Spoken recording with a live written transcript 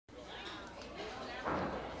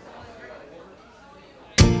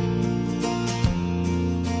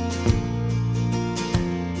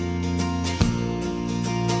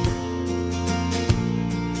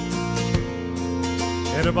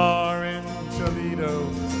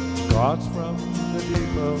across from the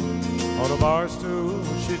depot. On a bar stool,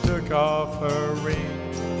 she took off her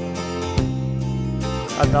ring.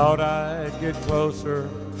 I thought I'd get closer,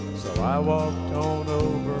 so I walked on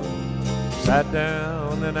over, sat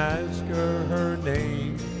down and asked her her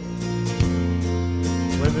name.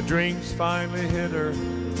 When the drinks finally hit her,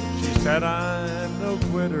 she said, I'm no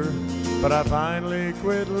quitter, but I finally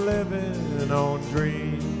quit living on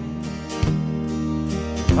dreams.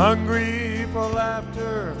 Hungry for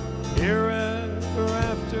laughter, hereafter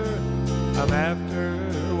after, I'm after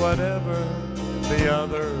whatever the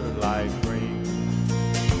other life brings.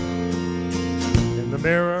 In the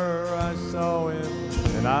mirror I saw him,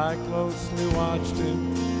 and I closely watched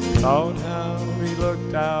him, thought how he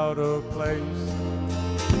looked out of place.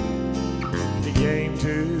 He came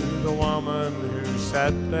to the woman who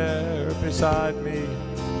sat there beside me.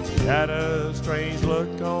 He had a strange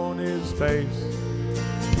look on his face.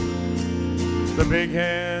 The big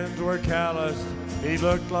hands were calloused, he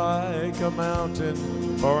looked like a mountain.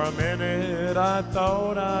 For a minute I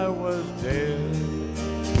thought I was dead.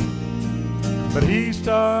 But he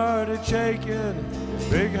started shaking, his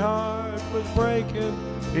big heart was breaking.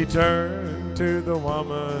 He turned to the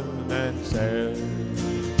woman and said,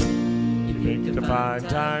 You picked a fine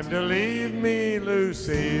time to leave me,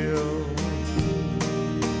 Lucille.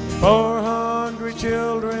 4 hungry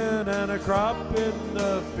children and a crop in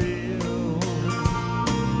the field.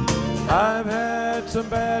 I've had some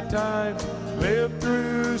bad times, lived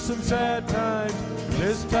through some sad times.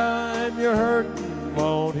 This time your hurting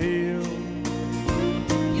won't heal.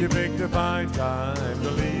 You picked a fine time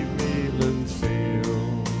to leave me,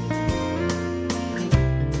 Lucille.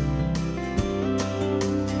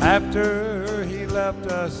 After he left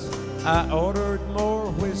us, I ordered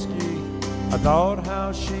more whiskey. I thought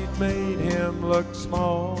how she'd made him look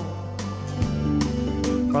small.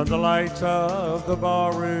 From the lights of the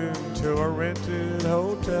barroom to a rented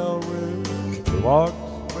hotel room, we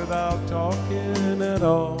walked without talking at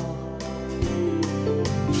all.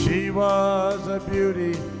 She was a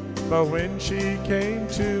beauty, but when she came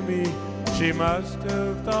to me, she must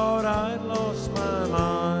have thought I'd lost my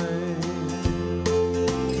mind.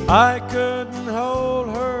 I couldn't hold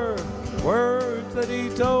her, words that he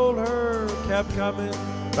told her kept coming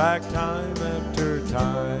back time after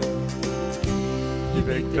time. You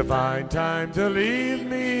picked a fine time to leave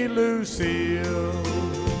me, Lucille.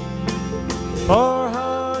 4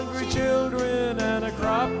 hungry children and a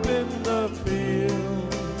crop in the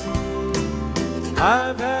field.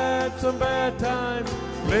 I've had some bad times,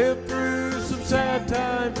 lived through some sad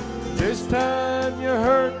times. This time your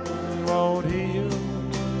hurting won't heal.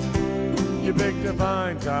 You picked a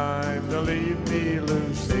fine time to leave me,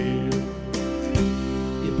 Lucille.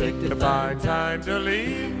 You picked a fine time to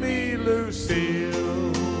leave me, Lucille.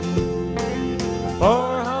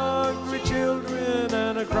 4 hungry children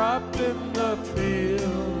and a crop in the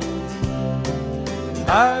field.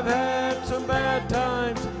 I've had some bad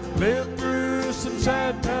times, lived through some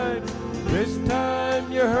sad times. This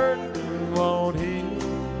time your hurting won't heal.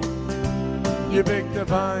 You picked a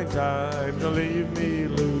fine time to leave me,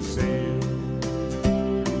 Lucille.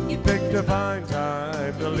 You picked a fine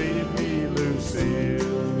time to leave me,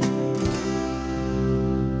 Lucille.